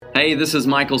Hey, this is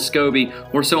Michael Scobie.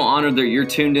 We're so honored that you're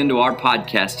tuned into our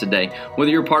podcast today. Whether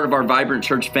you're part of our Vibrant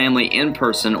Church family in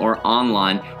person or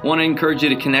online, I want to encourage you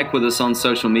to connect with us on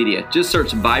social media. Just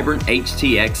search Vibrant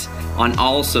HTX on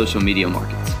all social media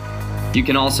markets. You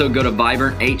can also go to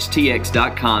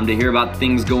vibranthtx.com to hear about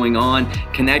things going on,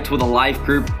 connect with a life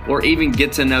group, or even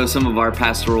get to know some of our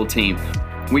pastoral team.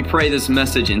 We pray this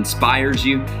message inspires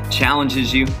you,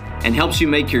 challenges you, and helps you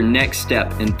make your next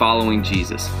step in following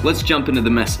Jesus. Let's jump into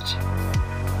the message.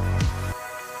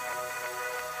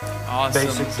 Awesome.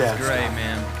 Basic dad great, stuff.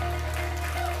 Man.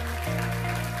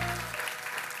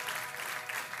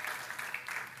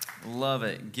 Love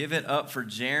it. Give it up for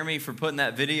Jeremy for putting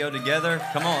that video together.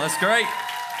 Come on, that's great.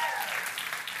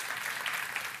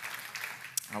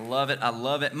 I love it. I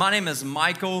love it. My name is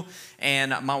Michael,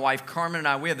 and my wife Carmen and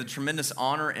I, we have the tremendous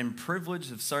honor and privilege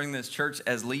of starting this church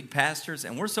as lead pastors,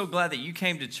 and we're so glad that you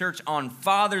came to church on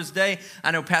Father's Day.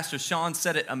 I know Pastor Sean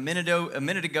said it a minute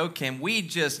ago. Can we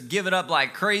just give it up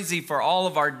like crazy for all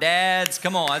of our dads?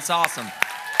 Come on, that's awesome.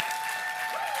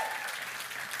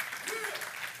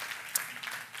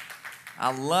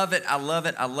 I love it. I love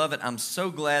it. I love it. I'm so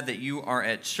glad that you are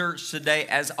at church today.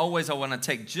 As always, I want to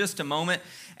take just a moment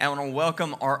and I want to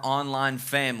welcome our online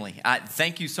family.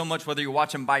 Thank you so much, whether you're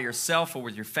watching by yourself or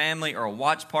with your family or a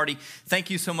watch party.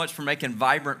 Thank you so much for making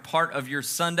Vibrant part of your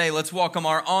Sunday. Let's welcome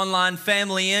our online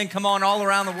family in. Come on, all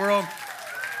around the world.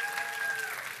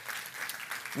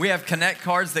 We have Connect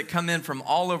cards that come in from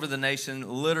all over the nation,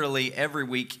 literally every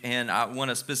week. And I want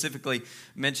to specifically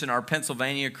mention our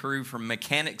Pennsylvania crew from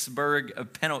Mechanicsburg,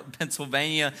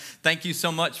 Pennsylvania. Thank you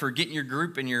so much for getting your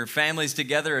group and your families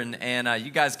together. And you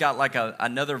guys got like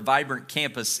another vibrant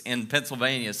campus in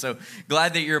Pennsylvania. So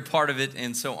glad that you're a part of it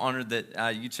and so honored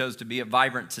that you chose to be at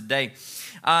Vibrant today.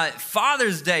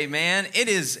 Father's Day, man, it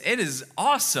is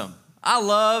awesome. I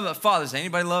love Father's Day.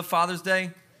 Anybody love Father's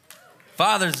Day?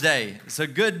 Father's Day. It's a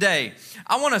good day.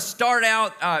 I want to start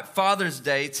out Father's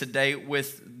Day today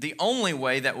with the only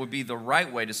way that would be the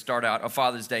right way to start out a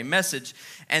Father's Day message,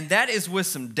 and that is with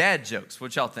some dad jokes.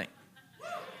 What y'all think?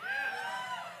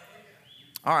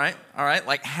 All right.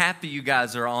 Like happy you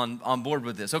guys are on board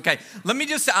with this. Okay, let me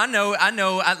just, I know,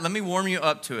 let me warm you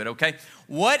up to it, okay?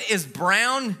 What is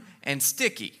brown and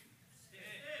sticky?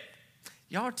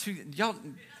 Y'all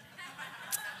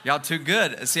too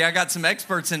good. See, I got some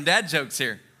experts in dad jokes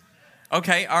here.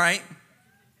 Okay, all right.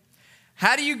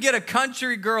 How do you get a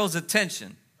country girl's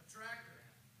attention?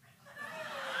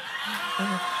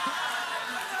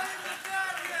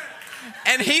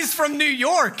 And he's from New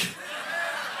York.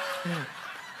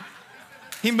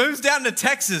 He moves down to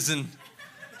Texas, and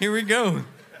here we go.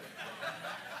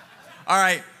 All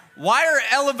right. Why are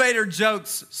elevator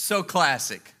jokes so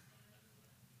classic?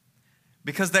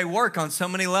 Because they work on so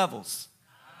many levels.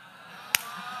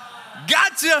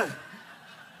 Gotcha.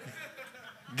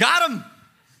 Got him.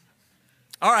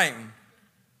 All right.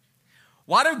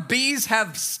 Why do bees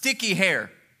have sticky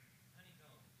hair?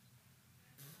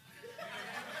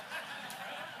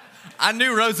 I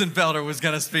knew Rosenfelder was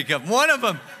going to speak up. One of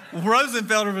them,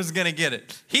 Rosenfelder was going to get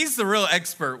it. He's the real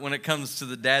expert when it comes to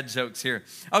the dad jokes here.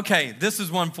 Okay, this is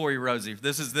one for you, Rosie.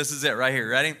 This is it right here.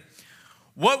 Ready?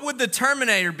 What would the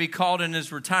Terminator be called in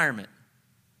his retirement?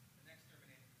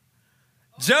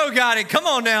 Joe got it. Come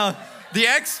on now. The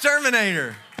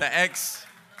Exterminator. The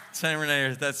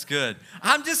Exterminator. That's good.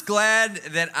 I'm just glad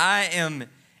that I am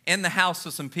in the house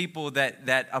with some people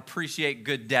that appreciate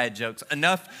good dad jokes.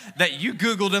 Enough that you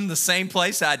Googled them the same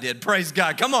place I did. Praise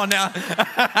God. Come on now.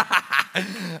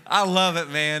 I love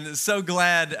it, man. So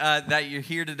glad that you're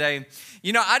here today.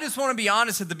 You know, I just want to be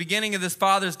honest at the beginning of this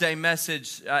Father's Day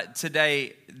message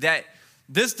today that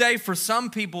this day for some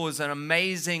people is an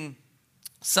amazing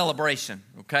celebration,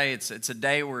 okay? It's a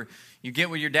day where you get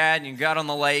with your dad and you go out on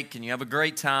the lake and you have a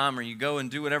great time, or you go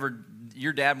and do whatever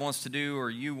your dad wants to do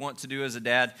or you want to do as a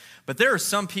dad. But there are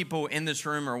some people in this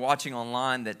room or watching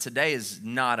online that today is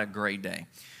not a great day.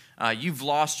 You've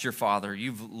lost your father.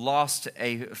 You've lost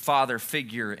a father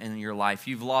figure in your life.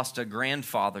 You've lost a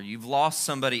grandfather. You've lost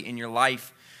somebody in your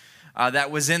life that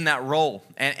was in that role.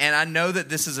 And I know that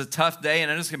this is a tough day,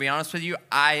 and I'm just going to be honest with you.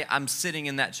 I'm sitting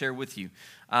in that chair with you.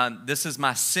 This is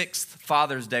my 6th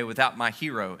Father's Day without my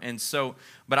hero. And so,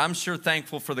 but I'm sure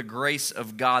thankful for the grace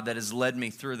of God that has led me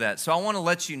through that. So I want to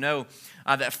let you know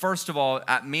that first of all,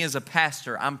 me as a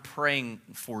pastor, I'm praying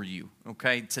for you,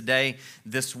 okay? Today,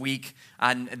 this week,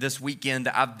 this weekend,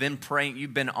 I've been praying.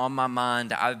 You've been on my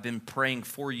mind. I've been praying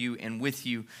for you and with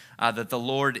you that the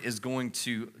Lord is going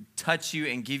to touch you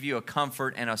and give you a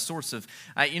comfort and a source of,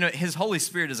 His Holy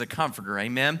Spirit is a comforter,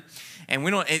 amen? And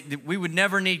we would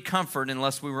never need comfort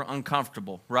unless because we were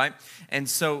uncomfortable, right? And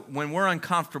so when we're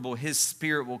uncomfortable, his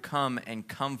Spirit will come and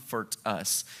comfort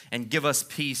us and give us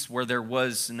peace where there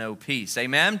was no peace.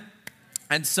 Amen?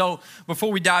 And so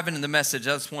before we dive into the message,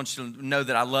 I just want you to know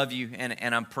that I love you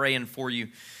and I'm praying for you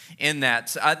in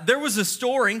that. There was a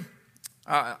story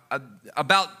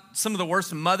about some of the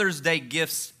worst Mother's Day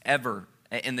gifts ever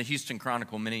in the Houston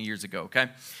Chronicle many years ago, okay?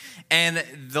 And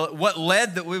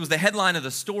it was the headline of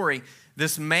the story.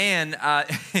 This man,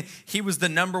 he was the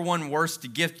number one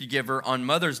worst gift giver on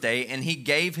Mother's Day, and he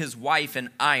gave his wife an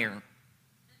iron.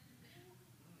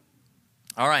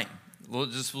 All right, we'll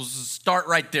just start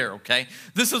right there, okay?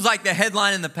 This was like the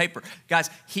headline in the paper. Guys,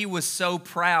 he was so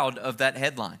proud of that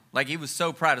headline. Like, he was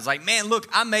so proud. It's like, man, look,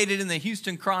 I made it in the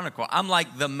Houston Chronicle. I'm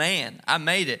like the man. I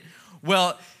made it.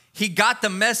 Well, he got the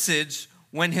message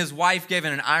when his wife gave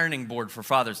him an ironing board for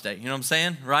Father's Day. You know what I'm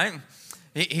saying, right?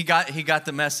 He got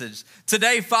the message.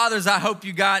 Today, fathers, I hope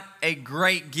you got a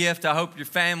great gift. I hope your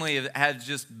family has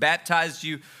just baptized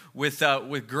you with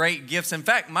great gifts. In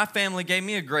fact, my family gave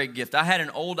me a great gift. I had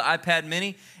an old iPad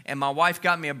mini, and my wife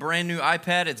got me a brand new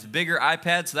iPad. It's a bigger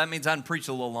iPad, so that means I can preach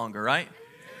a little longer, right?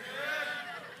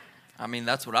 I mean,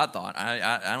 that's what I thought.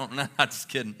 I don't know. I'm just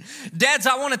kidding. Dads,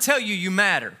 I want to tell you, you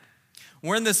matter.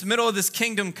 We're in this middle of this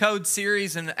Kingdom Code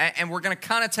series, and we're going to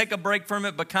kind of take a break from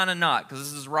it, but kind of not,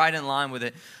 because this is right in line with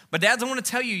it. But dads, I want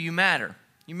to tell you, you matter.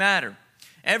 You matter.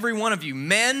 Every one of you.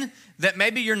 Men, that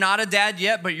maybe you're not a dad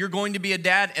yet, but you're going to be a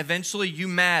dad eventually, you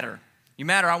matter. You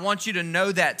matter. I want you to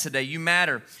know that today. You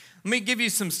matter. Let me give you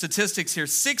some statistics here.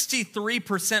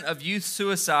 63% of youth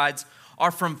suicides are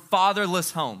from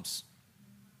fatherless homes.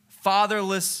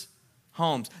 Fatherless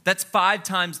homes. That's 5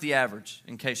 times the average,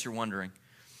 in case you're wondering.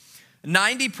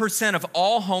 90% of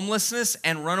all homelessness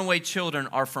and runaway children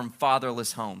are from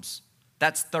fatherless homes.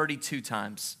 That's 32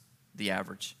 times the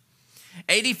average.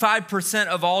 85%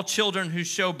 of all children who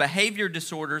show behavior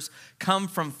disorders come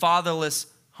from fatherless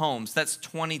homes. That's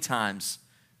 20 times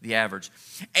the average.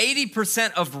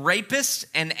 80% of rapists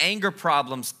and anger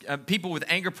problems, people with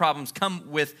anger problems come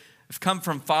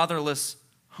from fatherless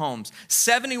homes.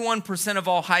 71% of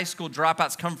all high school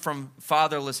dropouts come from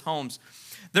fatherless homes.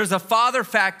 There's a father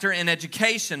factor in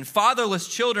education. Fatherless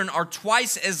children are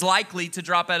twice as likely to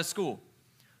drop out of school.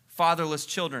 Fatherless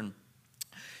children.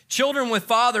 Children with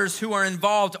fathers who are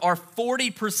involved are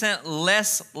 40%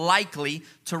 less likely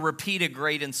to repeat a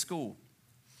grade in school.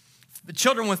 The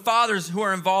children with fathers who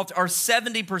are involved are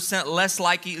 70% less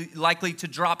likely to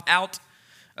drop out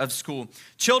of school.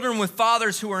 Children with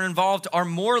fathers who are involved are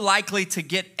more likely to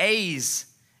get A's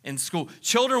in school.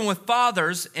 Children with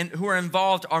fathers who are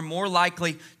involved are more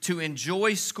likely to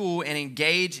enjoy school and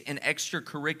engage in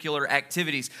extracurricular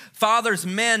activities. Fathers,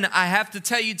 men, I have to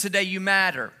tell you today, you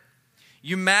matter.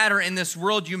 You matter in this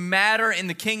world. You matter in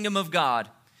the kingdom of God.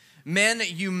 Men,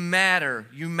 you matter.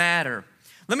 You matter.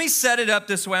 Let me set it up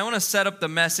this way. I want to set up the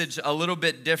message a little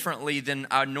bit differently than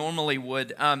I normally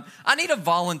would. I need a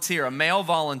volunteer, a male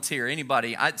volunteer.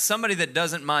 Anybody? Somebody that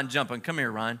doesn't mind jumping. Come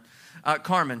here, Ryan.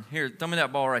 Carmen, here, throw me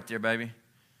that ball right there, baby.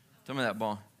 Throw me that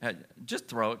ball. Just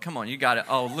throw it. Come on, you got it.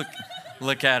 Oh,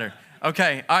 look at her.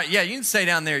 Okay, all right, yeah, you can stay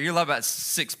down there. You're about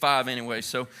 6'5" anyway,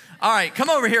 so. All right, come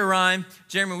over here, Ryan.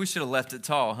 Jeremy, we should have left it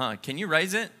tall, huh? Can you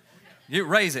raise it? You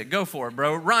raise it. Go for it,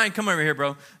 bro. Ryan, come over here,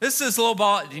 bro. This is this little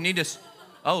ball. Do you need to?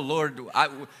 Oh, Lord.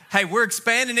 Hey, we're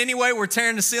expanding anyway. We're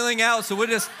tearing the ceiling out, so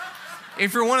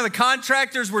if you're one of the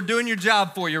contractors, we're doing your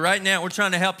job for you right now. We're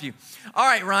trying to help you. All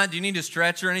right, Ryan, do you need to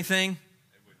stretch or anything?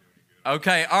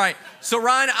 Okay, all right. So,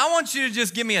 Ryan, I want you to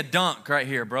just give me a dunk right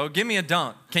here, bro. Give me a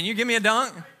dunk. Can you give me a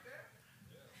dunk?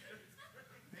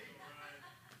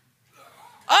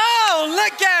 Oh,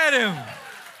 look at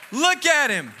him. Look at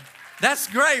him. That's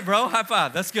great, bro. High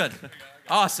five. That's good.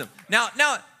 Awesome. Now,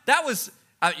 that was,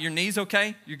 your knees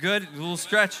okay? You good? A little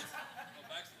stretch?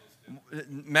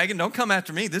 Megan, don't come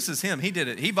after me. This is him. He did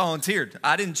it. He volunteered.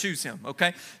 I didn't choose him,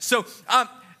 okay? So I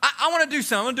want to do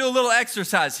something. I'm going to do a little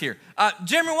exercise here.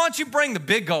 Jeremy, why don't you bring the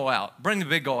big goal out? Bring the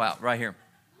big goal out right here.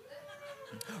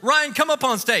 Ryan, come up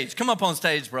on stage. Come up on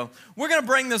stage, bro. We're going to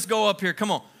bring this goal up here.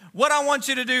 Come on. What I want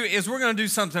you to do is we're going to do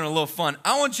something a little fun.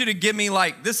 I want you to give me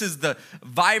this is the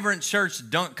Vibrant Church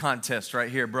dunk contest right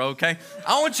here, bro, okay?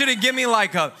 I want you to give me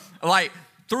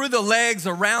through the legs,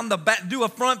 around the back, do a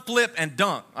front flip and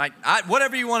dunk.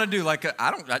 Whatever you want to do.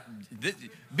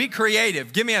 Be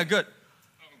creative. Give me a good.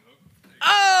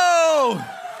 Oh!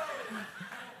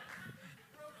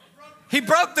 He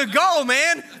broke the goal,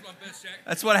 man.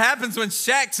 That's what happens when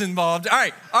Shaq's involved. All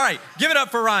right. Give it up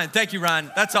for Ryan. Thank you, Ryan.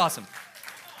 That's awesome.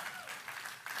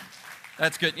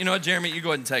 That's good. You know what, Jeremy? You go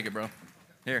ahead and take it, bro.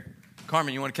 Here.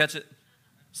 Carmen, you want to catch it?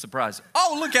 Surprise.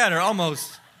 Oh, look at her.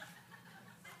 Almost.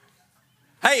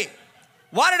 Hey,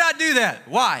 why did I do that?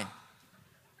 Why?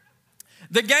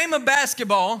 The game of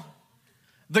basketball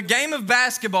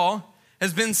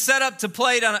has been set up to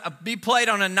be played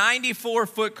on a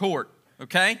 94-foot court,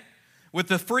 okay? With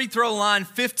the free throw line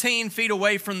 15 feet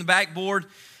away from the backboard,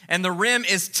 and the rim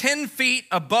is 10 feet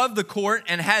above the court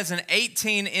and has an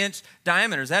 18-inch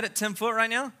diameter. Is that at 10 foot right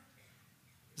now?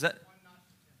 Is that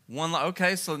one?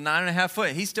 Okay, so 9.5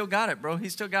 foot. He still got it, bro. He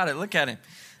still got it. Look at him,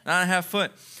 9.5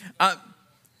 foot.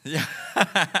 Yeah.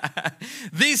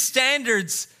 These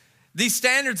standards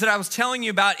that I was telling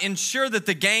you about ensure that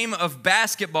the game of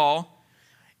basketball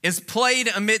is played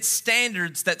amidst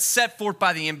standards that's set forth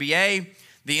by the NBA,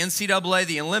 the NCAA,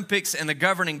 the Olympics, and the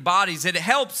governing bodies. It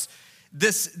helps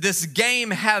this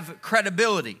game have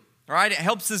credibility, all right? It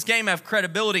helps this game have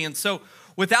credibility. And so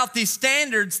without these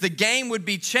standards, the game would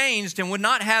be changed and would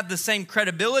not have the same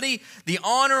credibility, the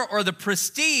honor, or the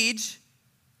prestige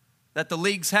that the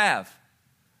leagues have.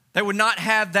 They would not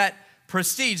have that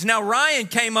prestige. Now, Ryan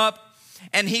came up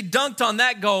and he dunked on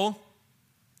that goal,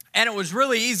 and it was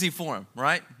really easy for him,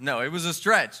 right? No, it was a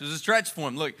stretch. It was a stretch for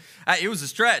him. Look, it was a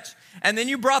stretch. And then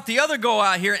you brought the other goal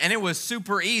out here, and it was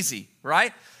super easy,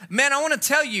 right? Man, I want to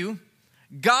tell you,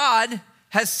 God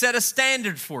has set a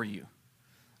standard for you.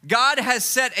 God has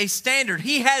set a standard.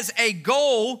 He has a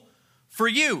goal for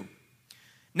you.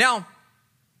 Now,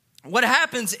 what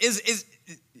happens is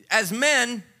as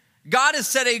men, God has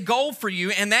set a goal for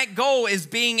you, and that goal is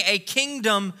being a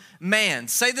kingdom man.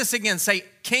 Say this again. Say,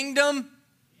 kingdom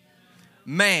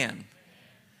man.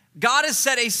 God has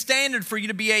set a standard for you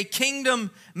to be a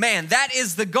kingdom man. That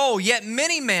is the goal. Yet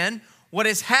many men, what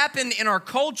has happened in our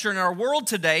culture, in our world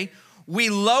today,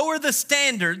 we lower the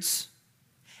standards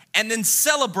and then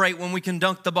celebrate when we can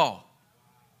dunk the ball.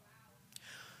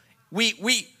 We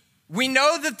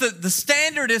know that the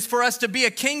standard is for us to be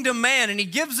a kingdom man, and he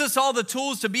gives us all the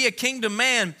tools to be a kingdom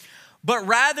man. But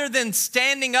rather than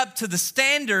standing up to the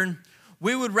standard,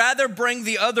 we would rather bring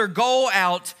the other goal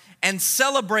out and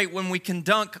celebrate when we can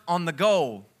dunk on the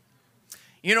goal.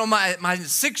 You know, my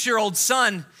 6-year-old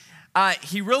son,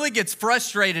 he really gets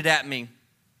frustrated at me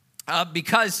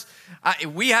because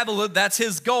that's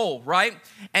his goal, right?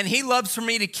 And he loves for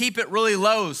me to keep it really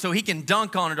low so he can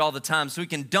dunk on it all the time, so he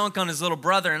can dunk on his little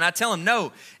brother. And I tell him,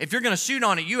 no, if you're going to shoot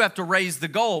on it, you have to raise the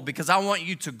goal because I want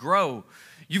you to grow.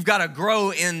 You've got to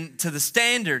grow into the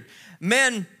standard.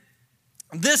 Men,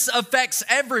 this affects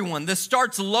everyone. This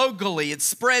starts locally, it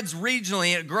spreads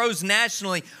regionally, it grows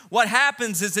nationally. What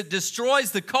happens is it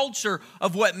destroys the culture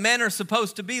of what men are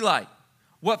supposed to be like,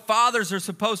 what fathers are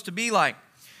supposed to be like.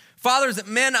 Fathers,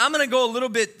 men, I'm going to go a little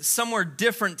bit somewhere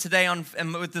different today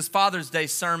with this Father's Day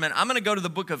sermon. I'm going to go to the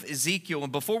book of Ezekiel.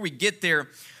 And before we get there,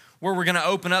 where we're going to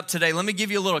open up today, let me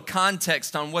give you a little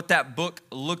context on what that book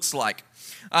looks like.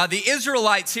 The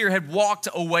Israelites here had walked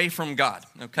away from God,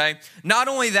 okay? Not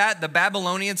only that, the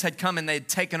Babylonians had come and they'd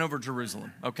taken over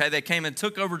Jerusalem, okay? They came and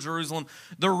took over Jerusalem.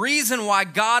 The reason why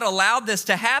God allowed this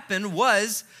to happen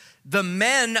was the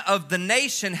men of the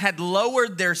nation had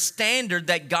lowered their standard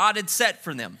that God had set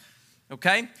for them.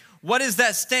 Okay? What is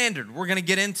that standard? We're going to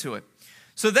get into it.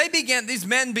 So these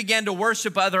men began to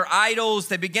worship other idols.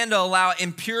 They began to allow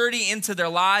impurity into their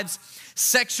lives.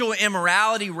 Sexual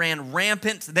immorality ran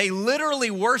rampant. They literally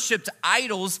worshiped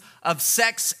idols of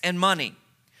sex and money.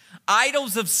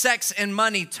 Idols of sex and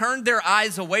money turned their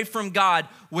eyes away from God,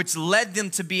 which led them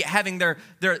to be having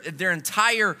their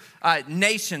entire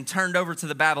nation turned over to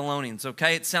the Babylonians.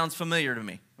 Okay? It sounds familiar to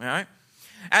me. All right?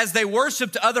 As they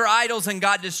worshiped other idols and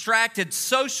got distracted,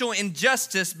 social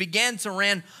injustice began to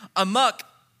run amok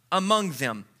among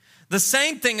them. The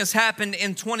same thing has happened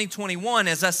in 2021.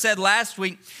 As I said last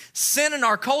week, sin in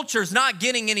our culture is not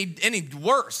getting any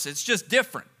worse. It's just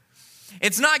different.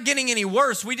 It's not getting any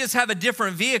worse. We just have a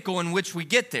different vehicle in which we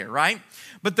get there, right?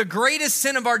 But the greatest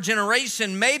sin of our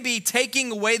generation may be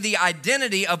taking away the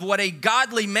identity of what a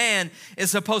godly man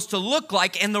is supposed to look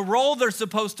like and the role they're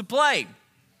supposed to play.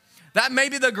 That may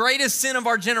be the greatest sin of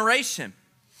our generation.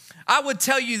 I would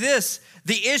tell you this,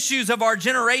 the issues of our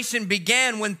generation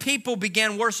began when people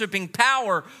began worshiping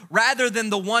power rather than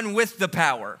the one with the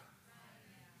power,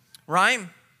 right?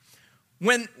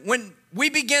 When we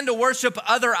begin to worship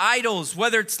other idols,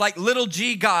 whether it's like little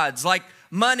g gods, like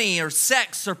money or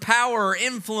sex or power or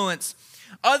influence,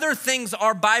 other things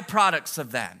are byproducts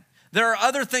of that. There are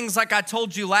other things, like I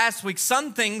told you last week,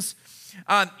 some things,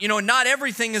 not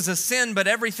everything is a sin, but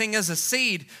everything is a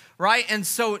seed, right? And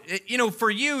so, for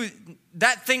you,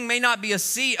 that thing may not be a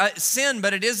sin,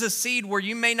 but it is a seed where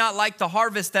you may not like the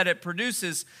harvest that it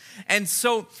produces. And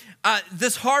so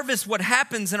this harvest, what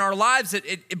happens in our lives,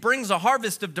 it brings a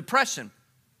harvest of depression.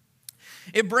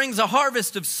 It brings a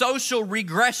harvest of social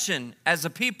regression as a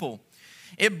people.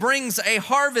 It brings a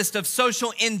harvest of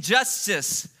social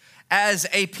injustice as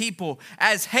a people,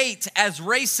 as hate, as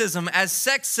racism, as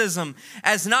sexism,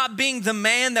 as not being the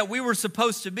man that we were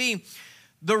supposed to be.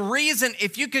 The reason,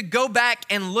 if you could go back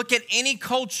and look at any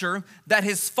culture that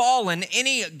has fallen,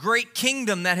 any great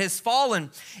kingdom that has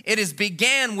fallen, it has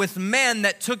began with men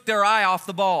that took their eye off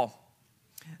the ball.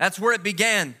 That's where it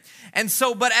began. And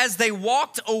so, but as they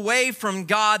walked away from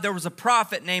God, there was a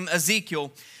prophet named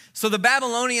Ezekiel. So the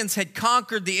Babylonians had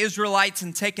conquered the Israelites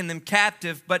and taken them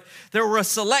captive, but there were a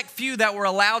select few that were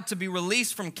allowed to be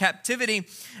released from captivity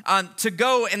to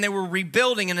go, and they were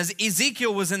rebuilding. And as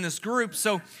Ezekiel was in this group,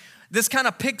 so this kind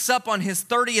of picks up on his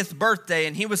 30th birthday,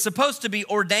 and he was supposed to be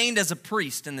ordained as a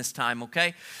priest in this time,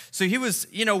 okay? So he was,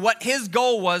 what his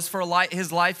goal was for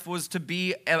his life was to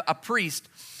be a priest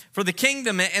for the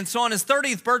kingdom. And so on his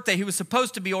 30th birthday, he was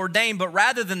supposed to be ordained, but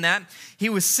rather than that, he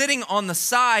was sitting on the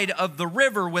side of the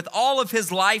river with all of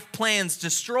his life plans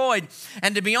destroyed.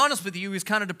 And to be honest with you, he was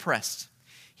kind of depressed.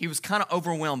 He was kind of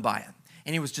overwhelmed by it.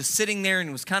 And he was just sitting there and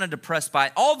he was kind of depressed by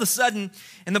it. All of a sudden,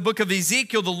 in the book of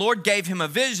Ezekiel, the Lord gave him a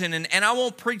vision. And I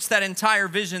won't preach that entire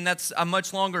vision. That's a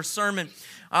much longer sermon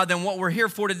than what we're here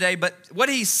for today. But what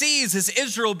he sees is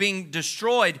Israel being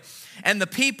destroyed and the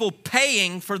people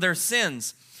paying for their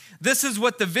sins. This is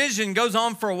what the vision goes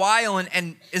on for a while,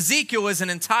 and Ezekiel is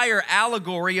an entire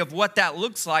allegory of what that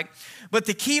looks like. But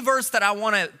the key verse that I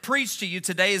want to preach to you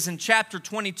today is in chapter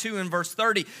 22 and verse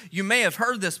 30. You may have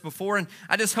heard this before, and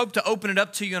I just hope to open it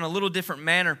up to you in a little different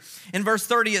manner. In verse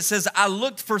 30, it says, I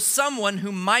looked for someone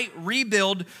who might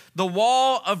rebuild the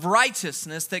wall of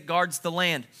righteousness that guards the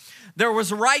land. There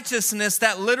was righteousness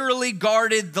that literally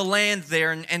guarded the land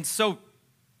there, and so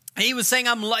he was saying,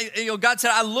 God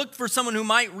said, I looked for someone who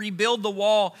might rebuild the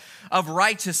wall of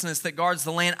righteousness that guards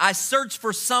the land. I searched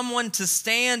for someone to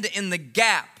stand in the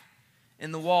gap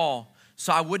in the wall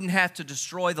so I wouldn't have to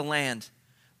destroy the land.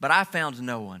 But I found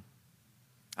no one.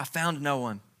 I found no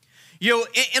one.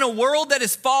 In a world that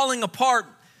is falling apart,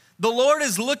 the Lord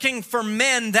is looking for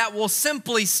men that will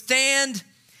simply stand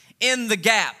in the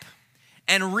gap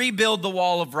and rebuild the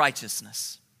wall of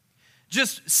righteousness.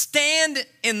 Just stand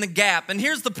in the gap. And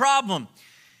here's the problem.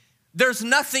 There's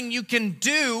nothing you can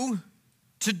do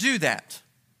to do that.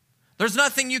 There's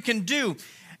nothing you can do.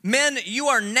 Men, you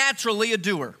are naturally a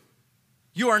doer.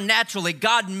 You are naturally,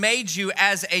 God made you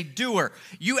as a doer.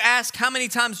 You ask, how many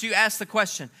times do you ask the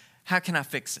question, how can I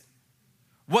fix it?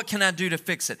 What can I do to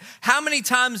fix it? How many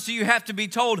times do you have to be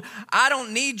told, I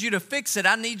don't need you to fix it,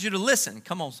 I need you to listen?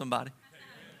 Come on, somebody.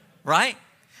 Right?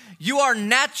 You are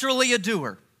naturally a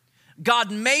doer.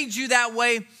 God made you that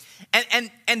way.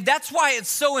 And that's why it's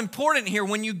so important here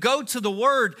when you go to the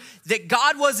word that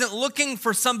God wasn't looking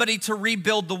for somebody to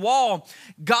rebuild the wall.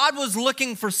 God was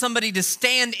looking for somebody to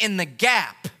stand in the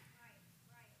gap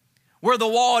where the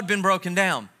wall had been broken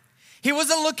down. He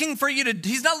wasn't looking for you to,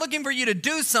 he's not looking for you to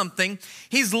do something.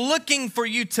 He's looking for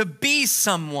you to be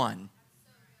someone.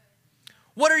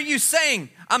 What are you saying?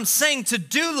 I'm saying to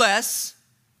do less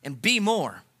and be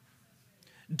more.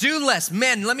 Do less.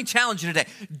 Men, let me challenge you today.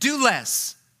 Do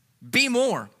less. Be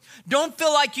more. Don't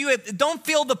feel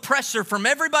the pressure from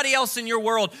everybody else in your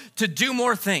world to do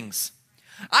more things.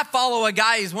 I follow a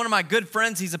guy, he's one of my good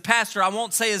friends. He's a pastor. I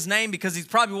won't say his name because he's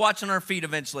probably watching our feed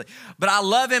eventually. But I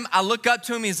love him. I look up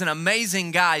to him. He's an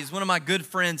amazing guy. He's one of my good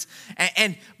friends.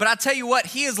 But I tell you what,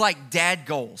 he is like dad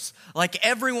goals. Like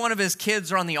every one of his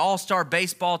kids are on the all-star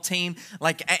baseball team.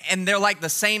 And they're like the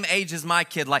same age as my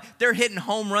kid. Like they're hitting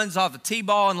home runs off a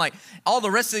T-ball, and like all the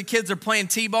rest of the kids are playing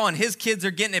T-ball, and his kids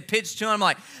are getting it pitched to him. I'm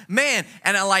like, man.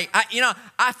 And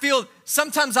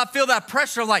sometimes I feel that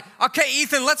pressure, like, okay,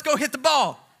 Ethan, let's go hit the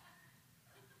ball.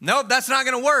 Nope, that's not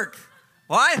going to work.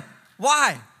 Why?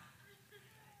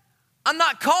 I'm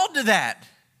not called to that.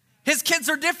 His kids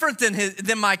are different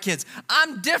than my kids.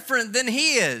 I'm different than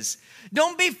he is.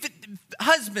 Don't be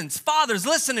husbands, fathers,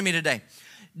 listen to me today.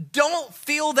 Don't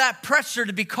feel that pressure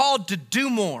to be called to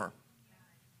do more.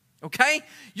 Okay?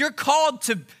 You're called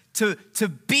to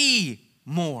be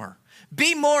more.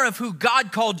 Be more of who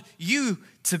God called you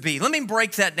to be. Let me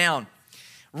break that down.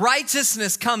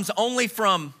 Righteousness comes only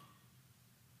from,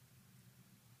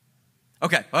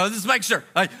 okay, well, just make sure.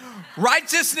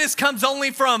 Righteousness comes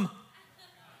only from,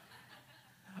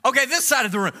 okay, this side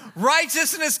of the room.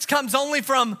 Righteousness comes only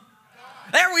from,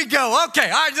 there we go. Okay,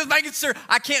 all right, just making sure.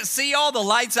 I can't see all the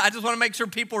lights. I just want to make sure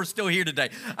people are still here today.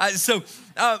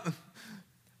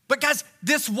 But guys,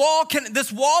 this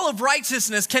wall of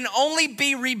righteousness can only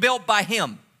be rebuilt by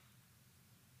him.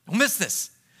 Don't miss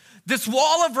this. This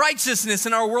wall of righteousness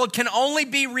in our world can only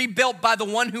be rebuilt by the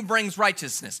one who brings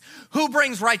righteousness. Who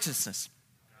brings righteousness?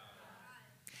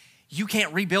 You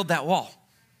can't rebuild that wall.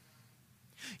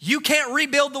 You can't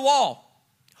rebuild the wall.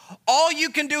 All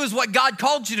you can do is what God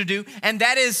called you to do, and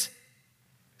that is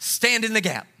stand in the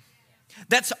gap.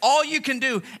 That's all you can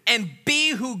do, and be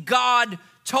who God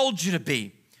told you to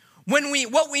be.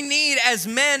 What we need as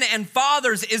men and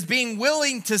fathers is being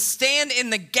willing to stand in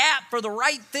the gap for the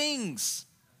right things.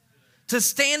 To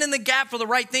stand in the gap for the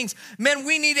right things. Men,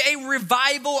 we need a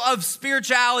revival of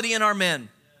spirituality in our men.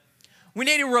 We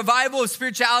need a revival of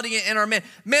spirituality in our men.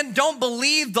 Men, don't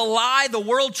believe the lie the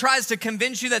world tries to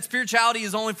convince you that spirituality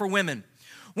is only for women.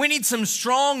 We need some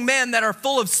strong men that are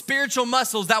full of spiritual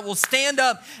muscles that will stand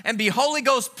up and be Holy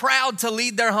Ghost proud to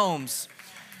lead their homes.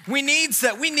 We need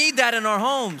that. We need that in our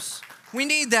homes. We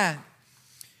need that.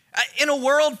 In a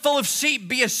world full of sheep,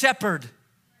 be a shepherd.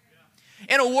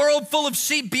 In a world full of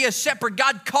sheep, be a shepherd.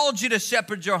 God called you to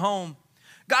shepherd your home.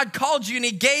 God called you and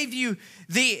he gave you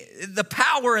the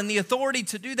power and the authority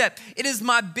to do that. It is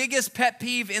my biggest pet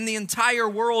peeve in the entire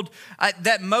world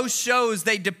that most shows,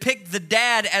 they depict the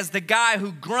dad as the guy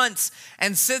who grunts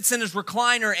and sits in his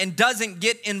recliner and doesn't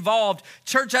get involved.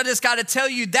 Church, I just got to tell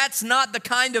you, that's not the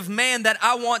kind of man that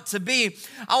I want to be.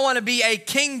 I want to be a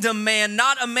kingdom man,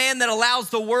 not a man that allows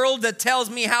the world that tells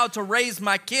me how to raise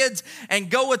my kids and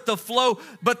go with the flow.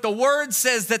 But the word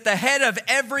says that the head of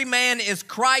every man is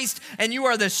Christ, and you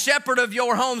are the shepherd of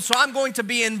your home. So I'm going to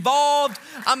be involved.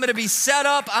 I'm going to be set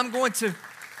up. I'm going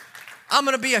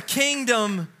to be a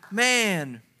kingdom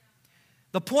man.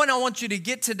 The point I want you to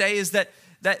get today is that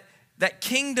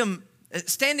kingdom,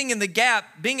 standing in the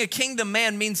gap, being a kingdom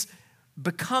man means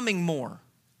becoming more,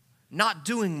 not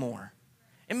doing more.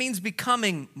 It means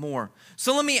becoming more.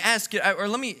 So let me ask you, or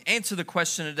let me answer the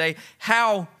question today.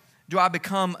 How do I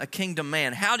become a kingdom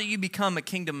man? How do you become a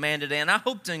kingdom man today? And I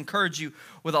hope to encourage you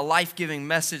with a life-giving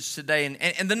message today.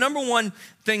 And the number one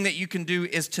thing that you can do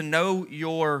is to know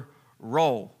your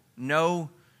role. Know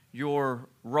your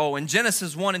role. In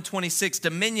Genesis 1:26,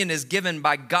 dominion is given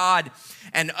by God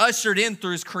and ushered in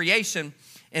through his creation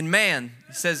in man.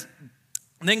 It says,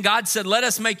 then God said, let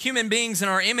us make human beings in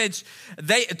our image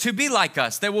to be like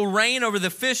us. They will reign over the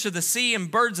fish of the sea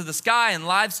and birds of the sky and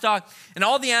livestock and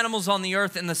all the animals on the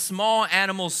earth and the small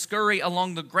animals scurry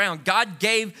along the ground. God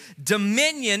gave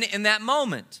dominion in that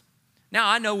moment. Now,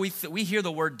 I know we hear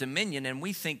the word dominion and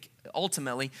we think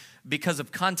ultimately, because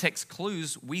of context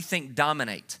clues, we think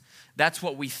dominate. That's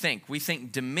what we think. We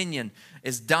think dominion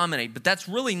is dominate, but that's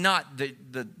really not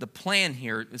the plan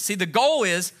here. See, the goal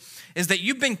is that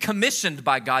you've been commissioned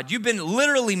by God. You've been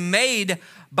literally made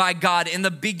by God. In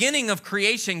the beginning of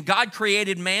creation, God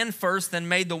created man first, then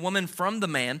made the woman from the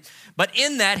man. But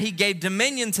in that, he gave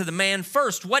dominion to the man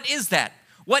first. What is that?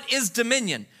 What is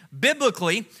dominion?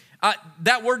 Biblically,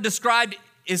 that word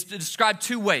is described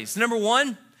two ways. Number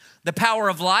one, the power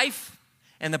of life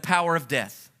and the power of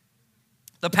death.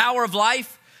 The power of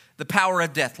life, the power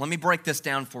of death. Let me break this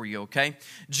down for you, okay?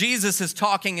 Jesus is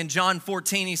talking in John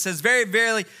 14. He says, very,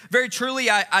 very, very truly,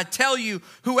 I tell you,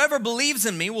 whoever believes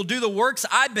in me will do the works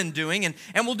I've been doing and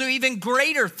will do even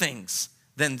greater things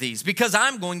than these, because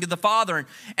I'm going to the Father.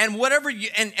 And whatever you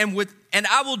and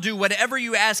I will do whatever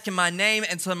you ask in my name,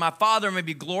 and so my Father may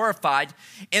be glorified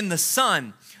in the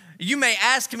Son. You may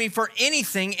ask me for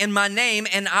anything in my name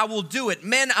and I will do it.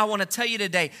 Men, I want to tell you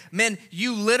today, men,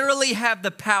 you literally have the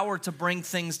power to bring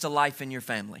things to life in your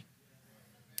family.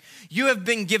 You have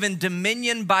been given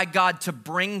dominion by God to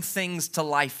bring things to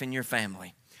life in your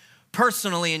family.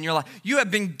 Personally in your life. You have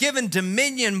been given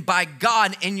dominion by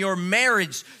God in your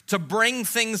marriage to bring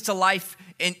things to life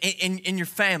in your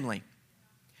family.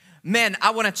 Men, I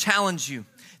want to challenge you.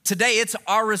 Today, it's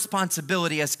our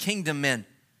responsibility as kingdom men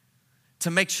to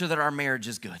make sure that our marriage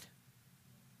is good.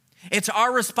 It's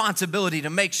our responsibility to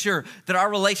make sure that our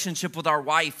relationship with our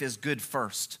wife is good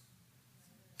first.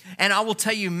 And I will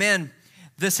tell you, men,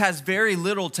 this has very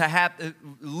little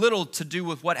to do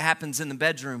with what happens in the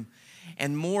bedroom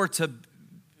and more to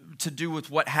do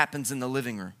with what happens in the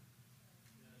living room.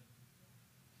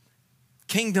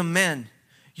 Kingdom men,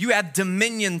 you have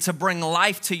dominion to bring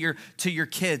life to your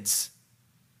kids.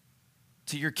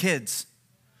 To your kids.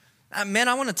 Men,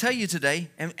 I want to tell you today,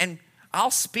 and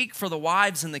I'll speak for the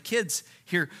wives and the kids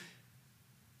here.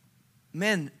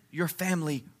 Men, your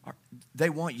family, they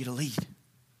want you to lead.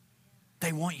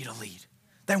 They want you to lead.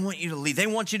 They want you to lead. They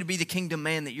want you to be the kingdom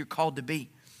man that you're called to be.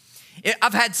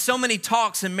 I've had so many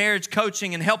talks in marriage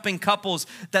coaching and helping couples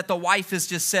that the wife has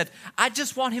just said, I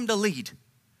just want him to lead.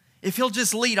 If he'll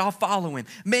just lead, I'll follow him.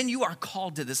 Men, you are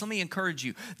called to this. Let me encourage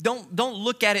you. Don't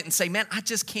look at it and say, man, I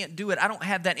just can't do it. I don't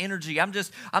have that energy.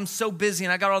 I'm so busy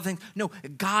and I got all the things. No,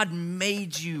 God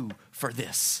made you for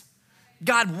this.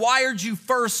 God wired you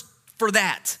first for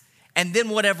that, and then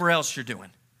whatever else you're doing.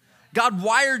 God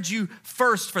wired you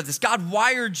first for this. God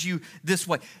wired you this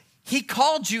way. He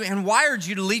called you and wired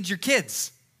you to lead your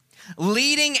kids.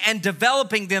 Leading and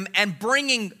developing them and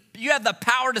you have the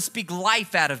power to speak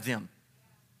life out of them.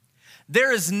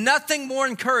 There is nothing more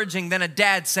encouraging than a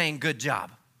dad saying, good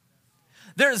job.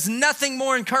 There is nothing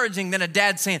more encouraging than a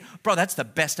dad saying, bro, that's the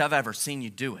best I've ever seen you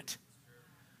do it.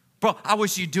 Bro, I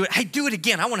wish you'd do it. Hey, do it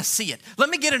again. I want to see it. Let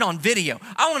me get it on video.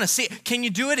 I want to see it. Can you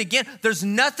do it again? There's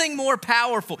nothing more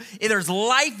powerful. There's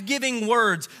life-giving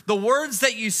words. The words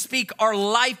that you speak are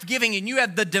life-giving, and you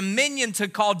have the dominion to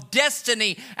call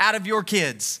destiny out of your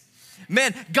kids.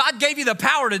 Man, God gave you the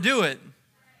power to do it.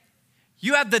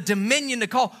 You have the dominion to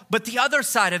call. But the other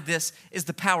side of this is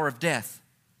the power of death.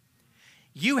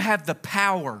 You have the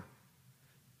power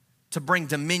to bring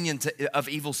dominion of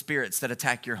evil spirits that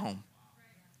attack your home.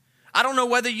 I don't know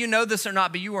whether you know this or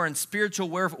not, but you are in spiritual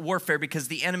warfare because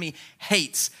the enemy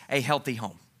hates a healthy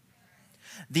home.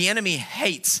 The enemy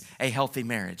hates a healthy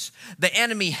marriage. The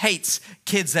enemy hates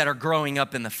kids that are growing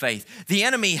up in the faith. The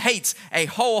enemy hates a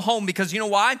whole home because you know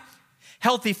why?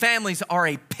 Healthy families are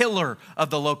a pillar of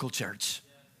the local church.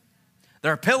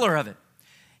 They're a pillar of it.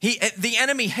 The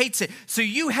enemy hates it. So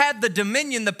you have the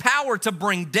dominion, the power to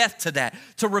bring death to that,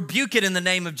 to rebuke it in the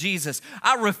name of Jesus.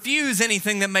 I refuse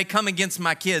anything that may come against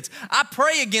my kids. I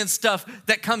pray against stuff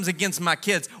that comes against my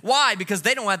kids. Why? Because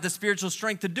they don't have the spiritual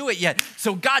strength to do it yet.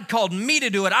 So God called me to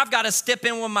do it. I've got to step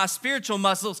in with my spiritual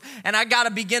muscles, and I got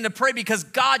to begin to pray because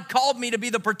God called me to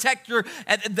be the protector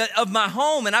of my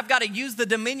home, and I've got to use the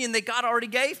dominion that God already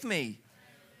gave me.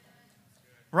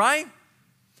 Right?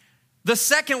 The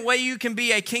second way you can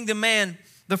be a kingdom man,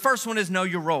 the first one is know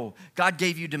your role. God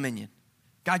gave you dominion.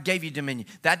 God gave you dominion.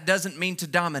 That doesn't mean to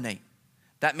dominate.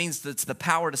 That means that it's the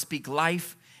power to speak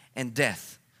life and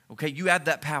death. Okay, you have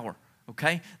that power.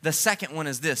 Okay, the second one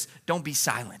is this: don't be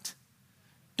silent.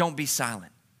 Don't be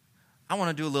silent. I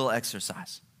want to do a little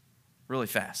exercise really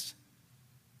fast.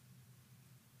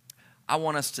 I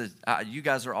want us to, you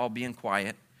guys are all being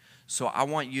quiet, so I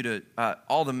want you to,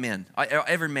 all the men,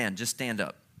 every man, just stand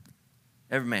up.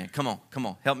 Every man, come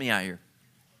on, help me out here.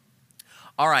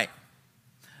 All right,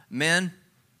 men,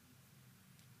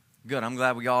 good, I'm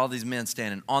glad we got all these men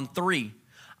standing. On 3,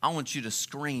 I want you to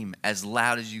scream as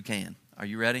loud as you can. Are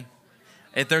you ready?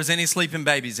 If there's any sleeping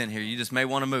babies in here, you just may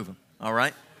want to move them, all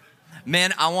right?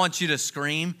 Men, I want you to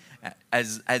scream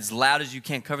as loud as you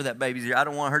can. Cover that baby's ear. I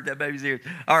don't want to hurt that baby's ear.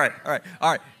 All right,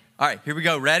 here we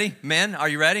go. Ready? Men, are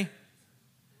you ready? Here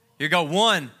we go.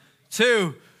 1,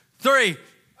 2, 3.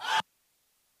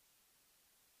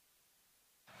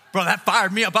 Bro, that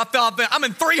fired me up. I felt I'm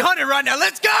in 300 right now.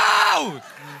 Let's go!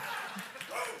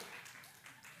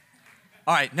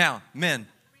 All right, now, men,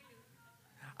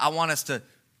 I want us to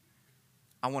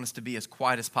be as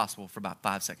quiet as possible for about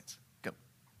 5 seconds. Go.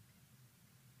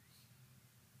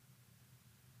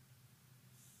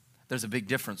 There's a big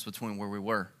difference between where we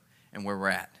were and where we're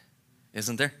at,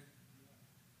 isn't there?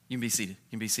 You can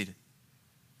be seated.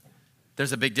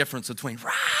 There's a big difference between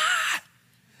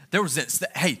there was this,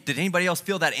 hey, did anybody else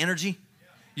feel that energy?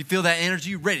 You feel that energy?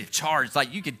 You ready to charge?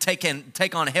 Like you could take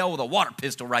on hell with a water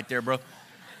pistol right there, bro.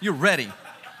 You're ready.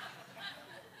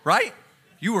 Right?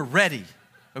 You were ready,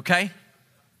 okay?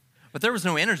 But there was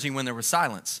no energy when there was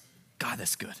silence. God,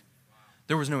 that's good.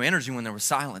 There was no energy when there was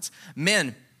silence.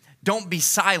 Men, don't be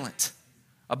silent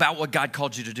about what God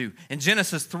called you to do. In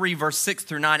Genesis 3, verse 6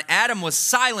 through 9, Adam was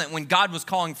silent when God was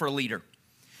calling for a leader.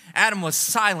 Adam was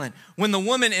silent. When the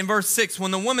woman, in verse 6,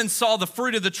 when the woman saw the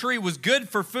fruit of the tree was good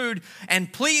for food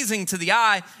and pleasing to the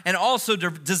eye and also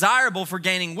desirable for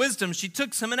gaining wisdom, she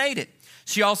took some and ate it.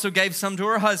 She also gave some to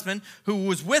her husband who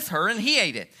was with her, and he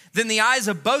ate it. Then the eyes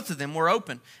of both of them were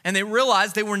open, and they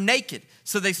realized they were naked.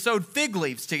 So they sewed fig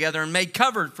leaves together and made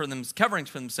coverings for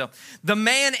themselves. The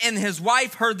man and his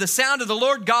wife heard the sound of the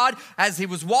Lord God as he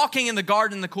was walking in the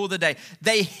garden in the cool of the day.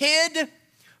 They hid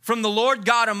from the Lord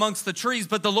God amongst the trees,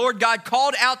 but the Lord God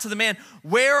called out to the man,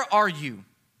 "Where are you?"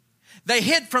 They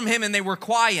hid from him and they were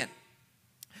quiet.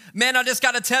 Man, I just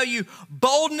got to tell you,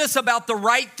 boldness about the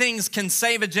right things can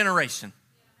save a generation.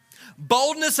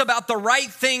 Boldness about the right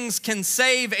things can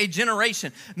save a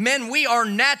generation. Men, we are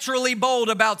naturally bold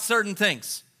about certain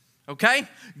things, okay?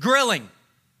 Grilling.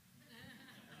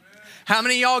 How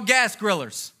many of y'all gas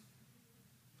grillers?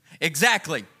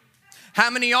 Exactly. How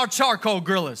many of y'all charcoal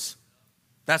grillers?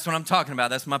 That's what I'm talking about.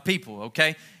 That's my people,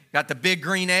 okay? Got the big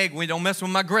green egg. We don't mess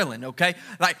with my grilling, okay?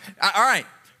 Like, all right,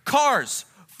 cars.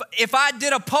 If I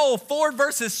did a poll, Ford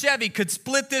versus Chevy could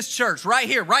split this church right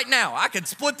here, right now. I could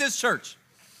split this church.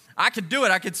 I could do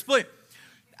it. I could split.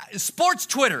 Sports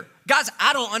Twitter. Guys,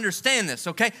 I don't understand this,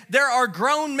 okay? There are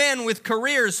grown men with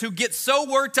careers who get so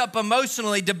worked up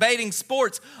emotionally debating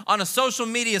sports on a social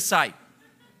media site.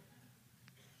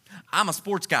 I'm a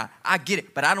sports guy. I get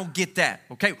it, but I don't get that,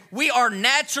 okay? We are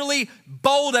naturally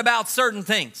bold about certain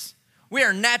things. We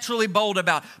are naturally bold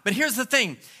about. But here's the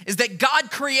thing, is that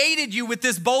God created you with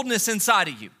this boldness inside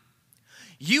of you.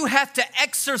 You have to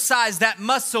exercise that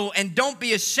muscle and don't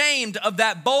be ashamed of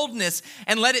that boldness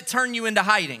and let it turn you into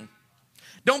hiding.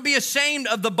 Don't be ashamed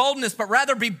of the boldness, but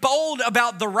rather be bold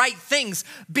about the right things.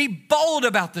 Be bold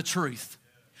about the truth.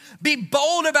 Be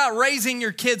bold about raising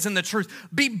your kids in the truth.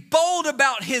 Be bold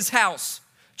about his house.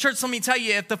 Church, let me tell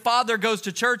you, if the father goes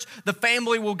to church, the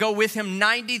family will go with him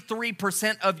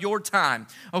 93% of your time.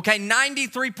 Okay,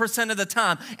 93% of the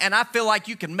time. And I feel like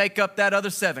you can make up that other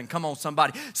 7. Come on,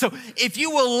 somebody. So if you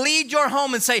will lead your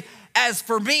home and say, as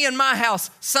for me and my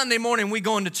house, Sunday morning we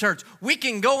going to church. We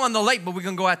can go on the lake, but we're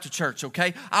going to go after church,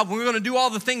 okay? We're going to do all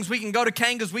the things. We can go to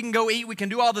Kangas, we can go eat, we can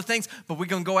do all the things, but we're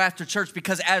going to go after church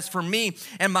because as for me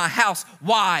and my house,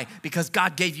 why? Because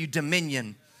God gave you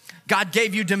dominion. God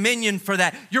gave you dominion for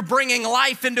that. You're bringing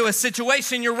life into a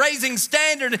situation. You're raising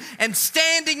standard and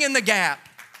standing in the gap.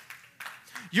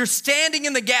 You're standing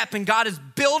in the gap and God is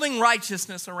building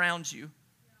righteousness around you.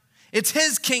 It's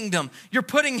his kingdom. You're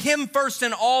putting him first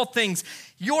in all things.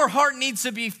 Your heart needs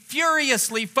to be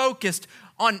furiously focused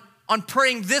on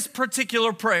praying this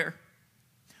particular prayer.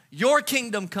 Your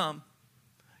kingdom come,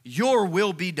 your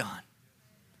will be done.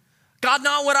 God,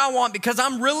 not what I want because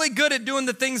I'm really good at doing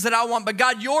the things that I want, but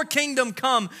God, your kingdom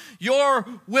come, your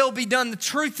will be done. The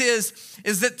truth is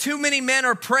that too many men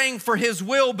are praying for his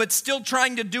will, but still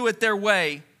trying to do it their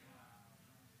way.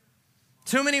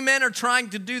 Too many men are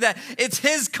trying to do that. It's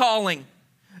his calling.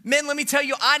 Men, let me tell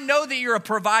you, I know that you're a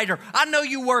provider. I know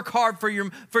you work hard for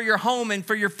your home and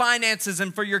for your finances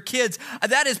and for your kids.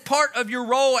 That is part of your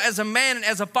role as a man and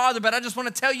as a father, but I just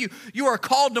want to tell you, you are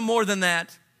called to more than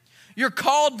that. You're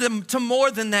called to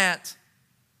more than that.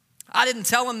 I didn't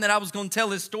tell him that I was going to tell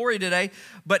his story today,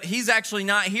 but he's actually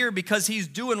not here because he's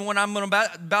doing what I'm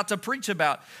about to preach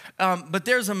about. But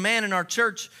there's a man in our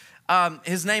church.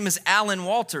 His name is Alan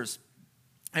Walters.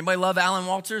 Anybody love Alan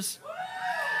Walters?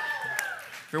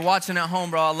 If you're watching at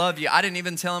home, bro, I love you. I didn't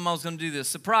even tell him I was going to do this.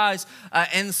 Surprise.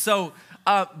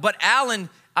 But Alan,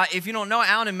 if you don't know,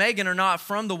 Alan and Megan are not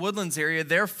from the Woodlands area.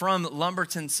 They're from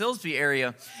Lumberton, Silsbee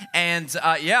area. And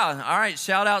all right,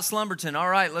 shout out Slumberton. All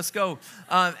right, let's go.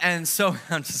 I'm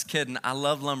just kidding. I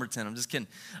love Lumberton. I'm just kidding.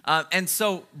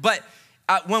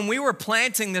 When we were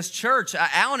planting this church,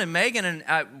 Alan and Megan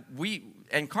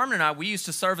and Carmen and I, we used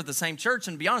to serve at the same church,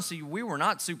 and to be honest with you, we were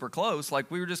not super close.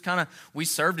 Like, we were just we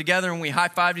served together, and we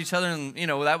high-fived each other, and,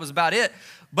 that was about it.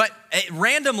 But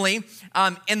randomly,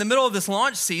 in the middle of this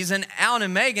launch season, Alan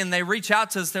and Megan, they reach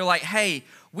out to us. They're like, hey,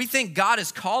 we think God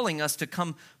is calling us to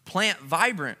come plant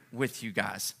Vibrant with you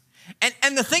guys.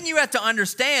 And the thing you have to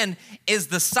understand is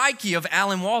the psyche of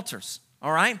Alan Walters,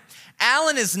 all right?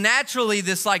 Alan is naturally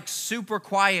this super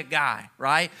quiet guy,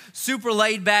 right? Super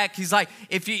laid back. He's like,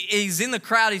 if he's in the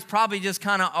crowd, he's probably just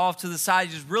kind of off to the side.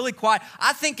 He's just really quiet.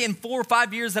 I think in 4 or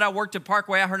 5 years that I worked at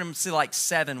Parkway, I heard him say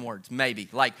 7 words, maybe.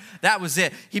 That was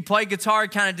it. He played guitar,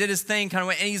 kind of did his thing,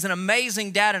 and he's an amazing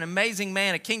dad, an amazing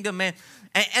man, a kingdom man.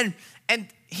 And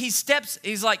he's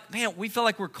like, man, we feel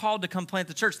like we're called to come plant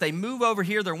the church. They move over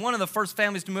here. They're one of the first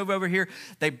families to move over here.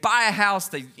 They buy a house.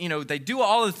 They do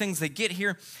all the things. They get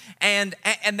here, and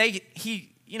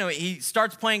he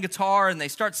starts playing guitar, and they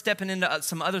start stepping into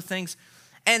some other things.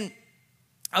 And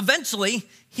eventually,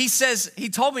 he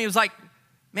told me, he was like,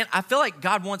 man, I feel like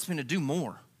God wants me to do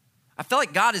more. I feel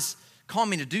like God is calling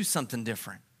me to do something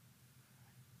different.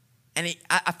 And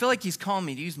I feel like he's calling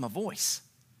me to use my voice.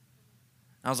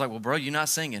 I was like, well, bro, you're not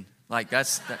singing. I feel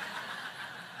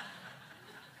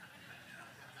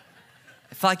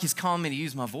like he's calling me to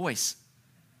use my voice.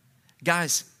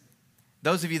 Guys,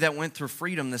 those of you that went through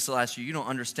Freedom this last year, you don't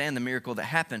understand the miracle that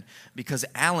happened because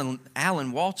Alan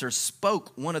Walters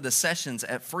spoke one of the sessions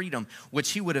at Freedom,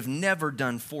 which he would have never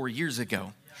done 4 years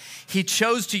ago. He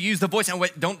chose to use the voice. And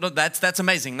wait, that's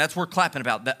amazing. That's worth clapping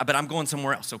about. But I'm going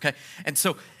somewhere else, okay? And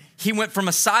so He went from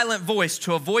a silent voice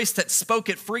to a voice that spoke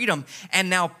at freedom,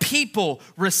 and now people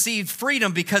received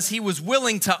freedom because he was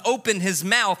willing to open his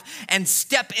mouth and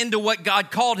step into what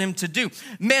God called him to do.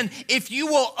 Men, if you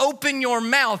will open your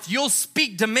mouth, you'll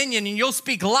speak dominion and you'll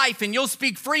speak life and you'll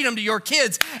speak freedom to your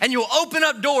kids, and you'll open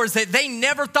up doors that they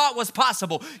never thought was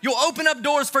possible. You'll open up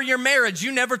doors for your marriage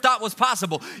you never thought was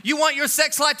possible. You want your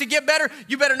sex life to get better?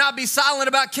 You better not be silent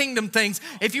about kingdom things.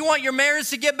 If you want your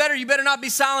marriage to get better, you better not be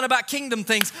silent about kingdom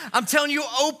things. I'm telling you,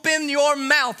 open your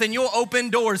mouth and you'll open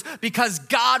doors because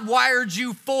God wired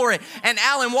you for it. And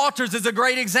Alan Walters is a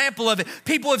great example of it.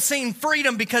 People have seen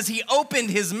freedom because he opened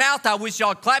his mouth. I wish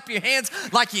y'all clap your hands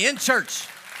like you're in church.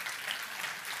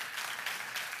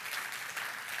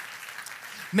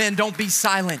 Men, don't be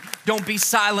silent. Don't be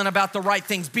silent about the right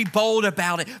things. Be bold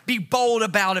about it. Be bold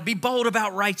about it. Be bold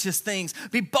about righteous things.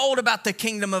 Be bold about the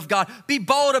kingdom of God. Be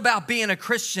bold about being a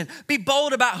Christian. Be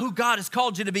bold about who God has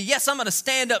called you to be. Yes, I'm going to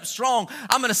stand up strong.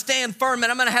 I'm going to stand firm,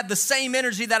 and I'm going to have the same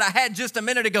energy that I had just a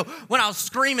minute ago when I was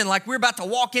screaming like we're about to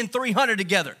walk in 300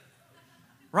 together.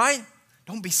 Right?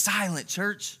 Don't be silent,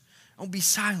 church. Don't be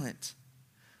silent.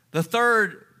 The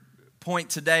third point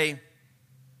today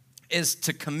is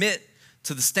to commit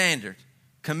to the standard.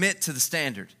 Commit to the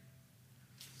standard.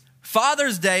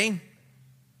 Father's Day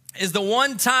is the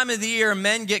one time of the year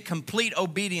men get complete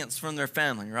obedience from their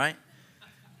family, right?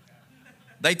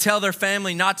 They tell their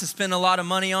family not to spend a lot of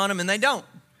money on them, and they don't.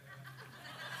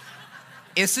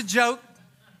 It's a joke.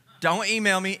 Don't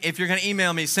email me. If you're going to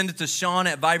email me, send it to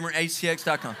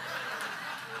Sean@vibranthtx.com.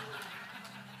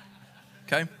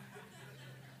 Okay?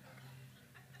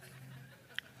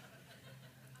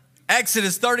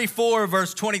 Exodus 34,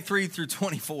 verse 23 through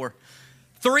 24.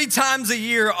 3 times a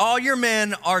year, all your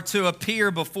men are to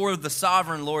appear before the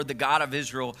sovereign Lord, the God of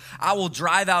Israel. I will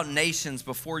drive out nations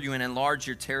before you and enlarge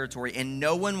your territory, and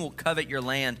no one will covet your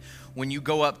land when you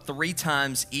go up 3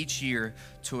 times each year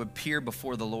to appear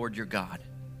before the Lord your God.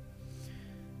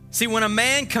 See, when a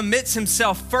man commits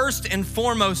himself first and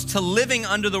foremost to living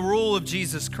under the rule of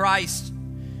Jesus Christ,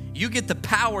 you get the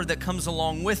power that comes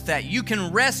along with that. You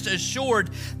can rest assured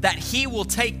that he will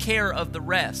take care of the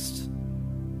rest.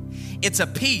 It's a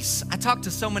peace. I talk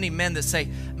to so many men that say,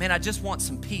 man, I just want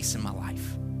some peace in my life.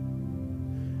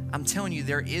 I'm telling you,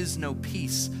 there is no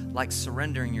peace like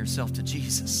surrendering yourself to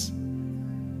Jesus.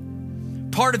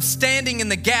 Part of standing in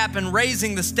the gap and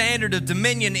raising the standard of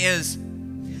dominion is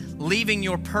leaving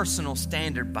your personal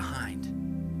standard behind.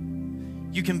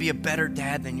 You can be a better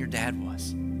dad than your dad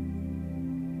was.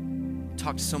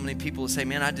 Talk to so many people who say,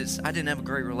 man, I didn't have a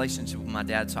great relationship with my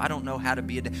dad, so I don't know how to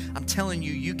be a dad. I'm telling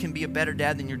you, you can be a better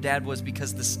dad than your dad was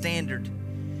because the standard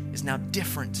is now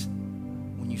different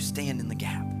when you stand in the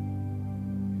gap.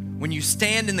 When you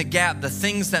stand in the gap, the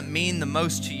things that mean the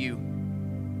most to you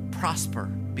prosper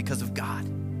because of God,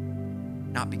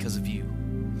 not because of you.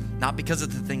 Not because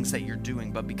of the things that you're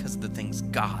doing, but because of the things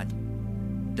God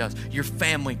does. Your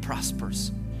family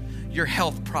prospers. Your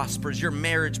health prospers, your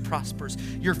marriage prospers,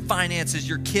 your finances,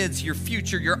 your kids, your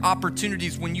future, your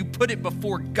opportunities. When you put it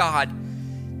before God,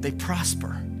 they prosper.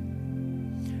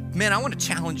 Man, I want to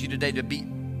challenge you today to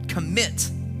commit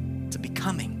to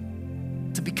becoming.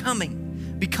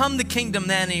 Become the kingdom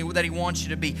that he wants you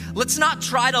to be. Let's not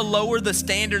try to lower the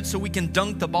standard so we can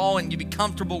dunk the ball and you be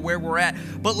comfortable where we're at,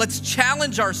 but let's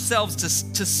challenge ourselves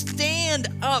to stand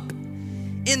up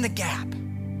in the gap.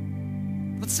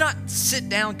 Let's not sit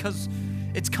down because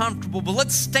it's comfortable, but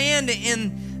let's stand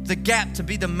in the gap to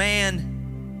be the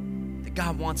man that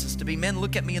God wants us to be. Men,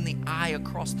 look at me in the eye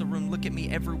across the room. Look at me,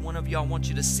 every one of you. I want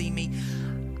you to see me.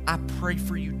 I pray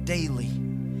for you daily.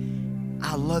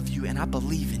 I love you and I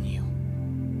believe in you.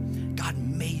 God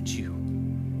made you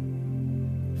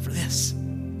for this.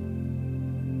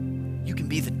 You can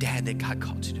be the dad that God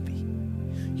called you to be.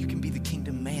 You can be the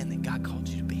kingdom man that God called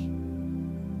you to be.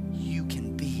 You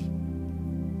can be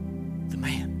the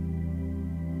man.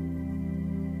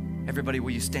 Everybody,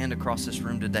 will you stand across this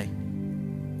room today?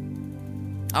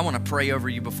 I want to pray over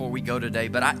you before we go today,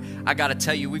 but I got to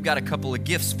tell you, we've got a couple of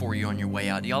gifts for you on your way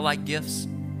out. Do y'all like gifts?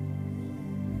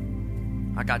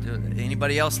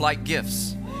 Anybody else like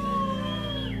gifts?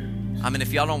 I mean,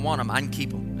 if y'all don't want them, I can keep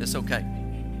them. It's okay.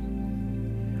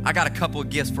 I got a couple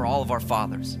of gifts for all of our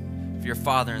fathers. If you're a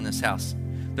father in this house,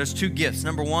 there's 2 gifts.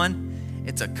 Number 1,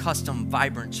 it's a custom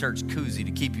Vibrant Church koozie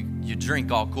to keep your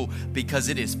drink all cool because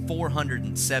it is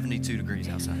 472 degrees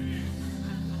outside.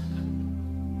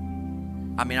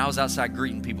 I mean, I was outside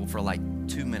greeting people for like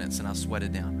 2 minutes and I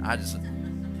sweated down.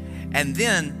 And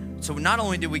then, so not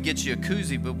only did we get you a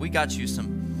koozie, but we got you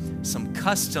some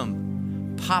custom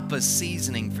Papa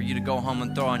seasoning for you to go home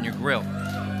and throw on your grill.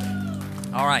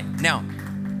 All right, now,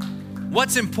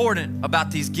 What's important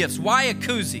about these gifts? Why a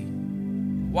koozie?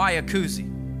 Why a koozie?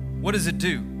 What does it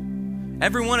do?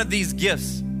 Every one of these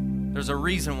gifts, there's a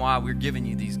reason why we're giving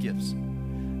you these gifts.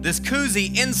 This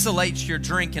koozie insulates your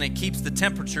drink and it keeps the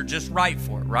temperature just right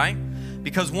for it, right?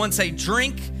 Because once a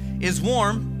drink is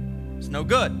warm, it's no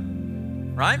good,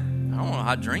 right? I don't want a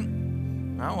hot drink.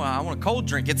 I want a cold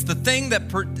drink. It's the thing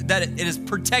that it is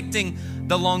protecting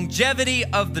the longevity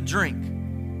of the drink.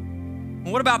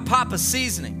 Well, what about Papa's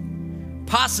seasoning?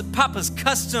 Papa's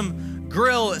custom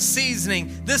grill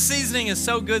seasoning. This seasoning is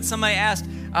so good. Somebody asked,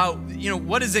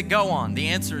 what does it go on? The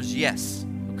answer is yes,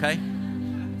 okay?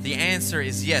 The answer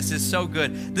is yes. It's so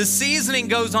good. The seasoning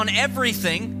goes on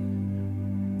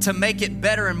everything to make it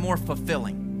better and more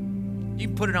fulfilling. You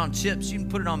can put it on chips. You can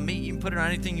put it on meat. You can put it on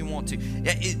anything you want to.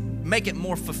 Make it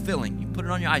more fulfilling. You can put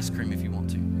it on your ice cream if you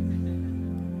want to.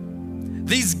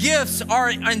 These gifts are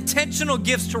intentional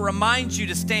gifts to remind you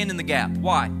to stand in the gap.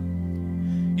 Why?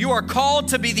 You are called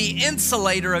to be the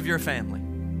insulator of your family.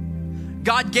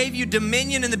 God gave you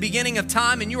dominion in the beginning of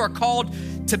time, and you are called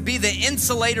to be the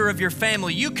insulator of your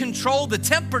family. You control the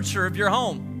temperature of your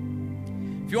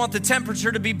home. If you want the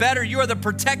temperature to be better, you are the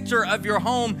protector of your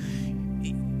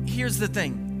home. Here's the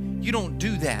thing. You don't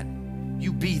do that.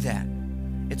 You be that.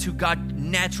 It's who God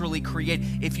naturally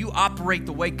created. If you operate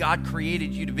the way God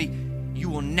created you to be, you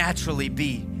will naturally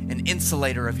be an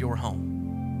insulator of your home.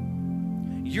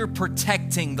 You're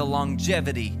protecting the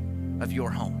longevity of your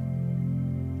home.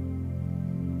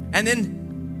 And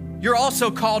then you're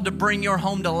also called to bring your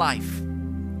home to life.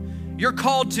 You're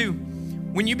called to,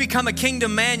 when you become a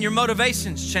kingdom man, your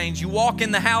motivations change. You walk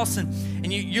in the house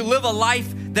and you live a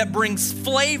life that brings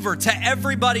flavor to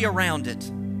everybody around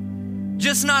it.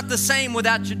 Just not the same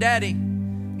without your daddy.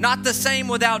 Not the same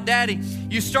without daddy.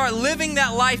 You start living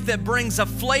that life that brings a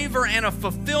flavor and a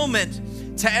fulfillment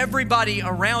to everybody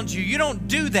around you. You don't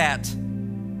do that.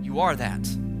 You are that.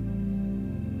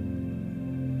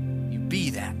 You be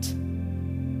that.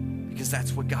 Because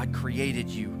that's what God created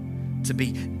you to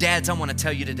be. Dads, I want to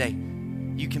tell you today,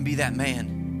 you can be that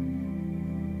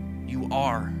man. You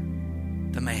are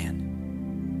the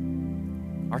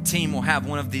man. Our team will have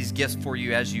one of these gifts for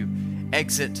you as you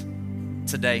exit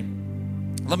today.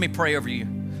 Let me pray over you.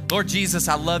 Lord Jesus,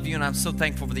 I love you, and I'm so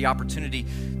thankful for the opportunity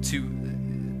to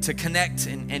connect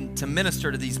and to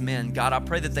minister to these men. God, I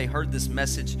pray that they heard this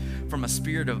message from a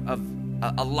spirit of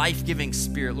a life-giving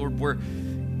spirit. Lord,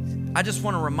 I just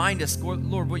want to remind us,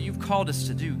 Lord, what you've called us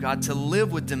to do, God, to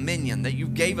live with dominion that you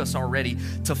gave us already,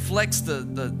 to flex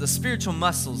the spiritual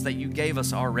muscles that you gave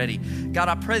us already. God,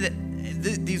 I pray that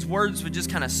these words would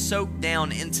just kind of soak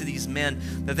down into these men,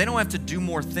 that they don't have to do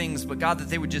more things, but God, that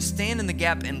they would just stand in the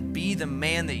gap and be the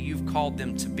man that you've called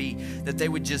them to be, that they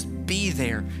would just be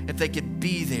there. If they could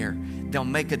be there, they'll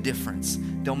make a difference.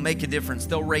 They'll make a difference.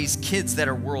 They'll raise kids that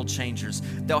are world changers.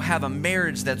 They'll have a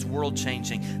marriage that's world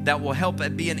changing, that will help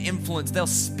it be an influence. They'll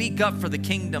speak up for the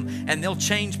kingdom, and they'll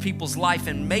change people's life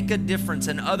and make a difference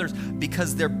in others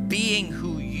because they're being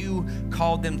who you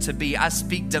called them to be. I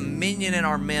speak dominion in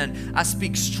our men. I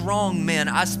speak strong men.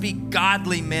 I speak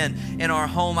godly men in our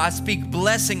home. I speak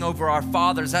blessing over our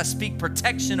fathers. I speak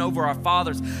protection over our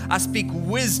fathers. I speak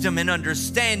wisdom and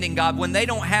understanding, God. When they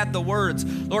don't have the words,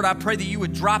 Lord, I pray that you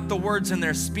would drop the words in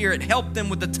their spirit. Help them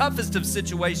with the toughest of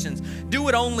situations. Do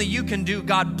what only you can do,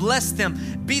 God. Bless them.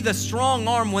 Be the strong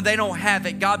arm when they don't have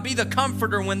it, God. Be the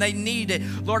comforter when they need it.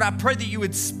 Lord, I pray that you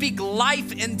would speak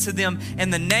life into them in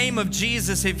the name of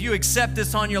Jesus. If you accept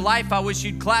this on your life, I wish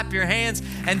you'd clap your hands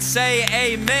and say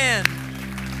amen.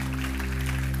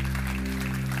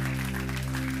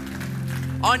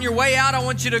 On your way out, I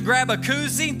want you to grab a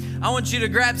koozie. I want you to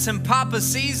grab some Papa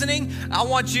seasoning. I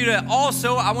want you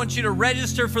to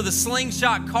register for the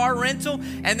Slingshot car rental.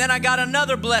 And then I got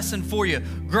another blessing for you.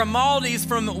 Grimaldi's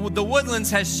from the Woodlands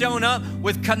has shown up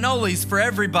with cannolis for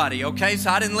everybody, okay?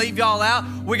 So I didn't leave y'all out.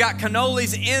 We got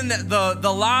cannolis in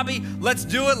the lobby. Let's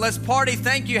do it. Let's party.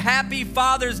 Thank you. Happy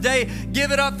Father's Day.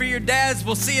 Give it up for your dads.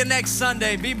 We'll see you next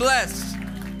Sunday. Be blessed.